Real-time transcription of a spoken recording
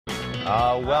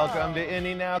Welcome to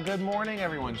Indy Now. Good morning,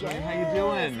 everyone. Jillian, how you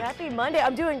doing? Happy Monday.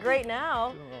 I'm doing great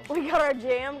now. We got our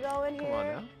jam going here. Come on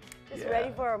now. Just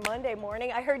ready for a Monday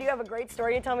morning. I heard you have a great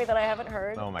story to tell me that I haven't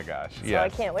heard. Oh my gosh, So I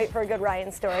can't wait for a good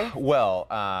Ryan story. Well,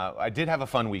 I did have a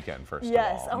fun weekend, first of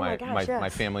all. Oh my gosh, yes. My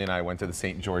family and I went to the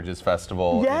St. George's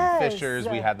Festival in Fishers.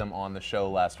 We had them on the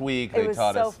show last week. It was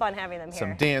so fun having them here.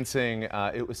 Some dancing.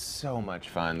 It was so much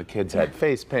fun. The kids had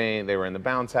face paint. They were in the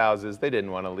bounce houses. They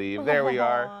didn't want to leave. There we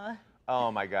are. Oh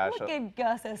my gosh. Look at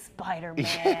Gus as Spider-Man.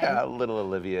 Yeah, little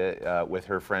Olivia with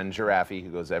her friend Giraffe, who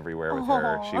goes everywhere with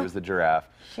her. She was the giraffe.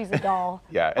 She's a doll.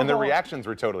 Yeah, and the reactions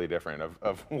were totally different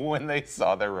of when they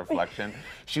saw their reflection.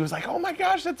 She was like, oh my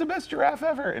gosh, that's the best giraffe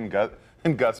ever. And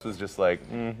Gus was just like,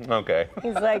 okay.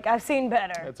 He's like, I've seen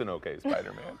better. That's an okay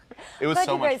Spider-Man. It was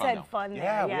so much fun. You guys had fun there.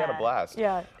 Yeah, we had a blast.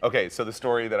 Yeah. Okay, so the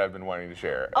story that I've been wanting to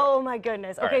share. Oh my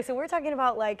goodness. Okay, so we're talking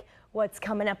about like what's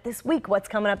coming up this week, what's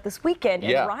coming up this weekend.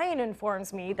 And Ryan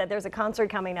informs me that there's a concert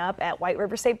coming up at White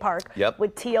River State Park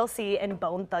with TLC and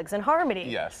Bone Thugs-n-Harmony.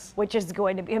 Yes. Which is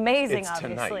going to be amazing,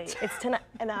 obviously. Tonight. It's tonight.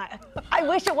 And I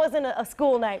wish it wasn't a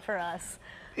school night for us.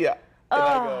 Yeah. And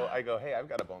I go, hey, I've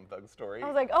got a Bone Thug story. I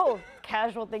was like, oh,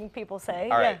 casual thing people say.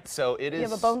 All right, so it is. You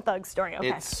have a Bone Thug story,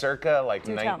 okay. It's circa like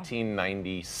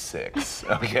 1996,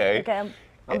 okay? Okay,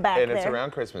 I'm back and it's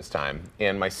around Christmas time,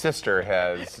 and my sister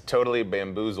has totally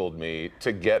bamboozled me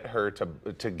to get her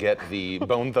to get the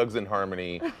Bone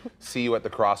Thugs-n-Harmony "See You at the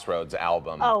Crossroads"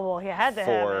 album. Oh well, you had to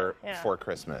have it. For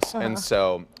Christmas, and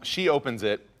so she opens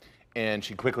it. And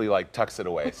she quickly like tucks it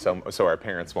away, so our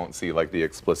parents won't see like the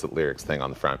explicit lyrics thing on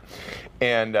the front.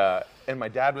 And my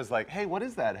dad was like, "Hey, what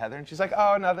is that, Heather?" And she's like,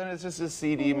 "Oh, nothing. It's just a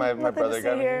CD my brother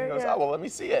got me." He goes, "Oh, well, let me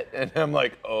see it." And I'm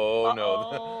like, "Oh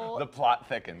no, the plot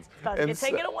thickens." And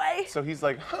take it away. So he's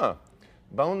like, "Huh,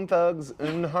 Bone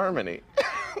Thugs-n-Harmony,"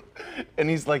 and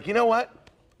he's like, "You know what?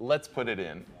 Let's put it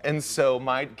in." And so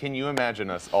can you imagine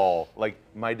us all? Like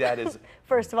my dad is.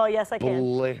 First of all, yes, I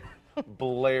can.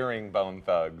 Blaring Bone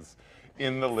Thugs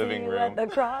in the living room. At the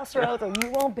crossroads, or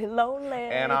you won't be lonely.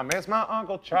 And I miss my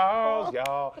Uncle Charles,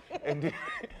 y'all. And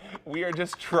we are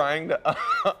just trying to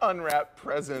unwrap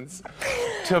presents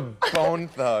to Bone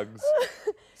Thugs,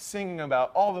 singing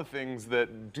about all the things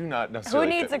that do not necessarily.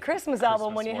 Who needs a Christmas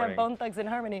album when you have Bone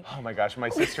Thugs-n-Harmony? Oh my gosh, my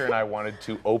sister and I wanted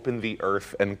to open the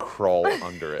earth and crawl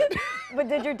under it. But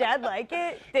did your dad like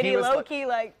it? Did he low-key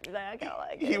like, I kind of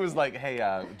like it? He was like, hey,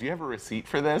 do you have a receipt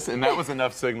for this? And that was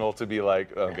enough signal to be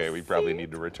like, okay, we probably need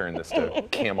to return this to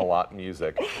Camelot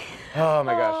music. Oh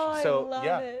my gosh. So, I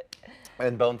love it.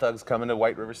 And Bone Thugs coming to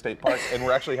White River State Park, and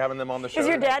we're actually having them on the show. Is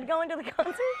your dad going to the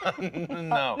concert?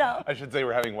 No. No. I should say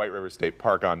we're having White River State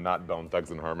Park on, not Bone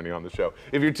Thugs-n-Harmony on the show.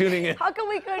 If you're tuning in. How come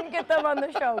we couldn't get them on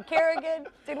the show? Kerrigan,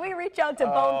 did we reach out to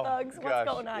Bone Thugs? What's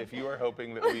going on? If you are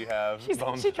hoping that we have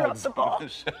Bone Thugs dropped the ball. on the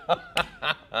show.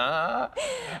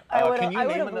 I would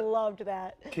have loved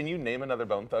that. Can you name another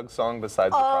Bone Thugs song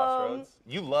besides The Crossroads?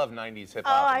 You love 90s hip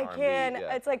hop. Oh, I can.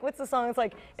 Yeah. It's like, what's the song? It's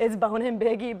like, it's Bone and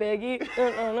Biggie, Biggie.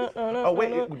 Oh,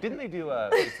 wait, didn't they do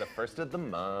it's the first of the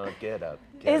month, get up.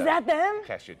 Is that them?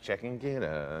 Cash your check and get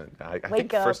up. I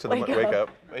think up, first of the month, wake up.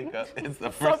 It's the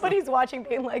first. Somebody's watching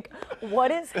being like,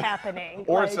 what is happening?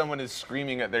 Or someone is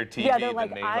screaming at their TV they're like,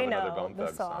 the name I of another know Bone the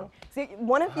Thugs song. See,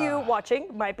 one of you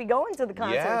watching might be going to the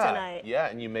concert tonight. Yeah,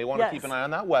 and you may want to keep an eye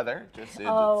on that weather. It's a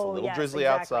little drizzly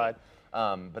outside.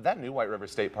 But that new White River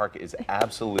State Park is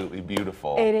absolutely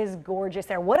beautiful. It is gorgeous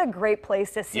there. What a great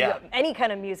place to see any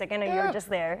kind of music. I know you were just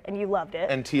there and you loved it.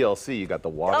 And TLC, you got the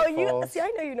waterfalls. See, I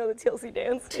know you know the TLC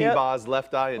dance. T-Boz,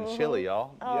 Left Eye, and Chili,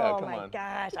 y'all. Oh my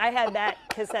gosh, I had that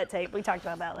cassette tape. We talked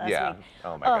about that last week.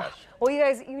 Oh my gosh. Well, you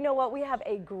guys, you know what? We have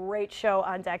a great show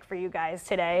on deck for you guys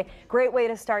today. Great way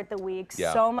to start the week.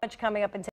 So much coming up in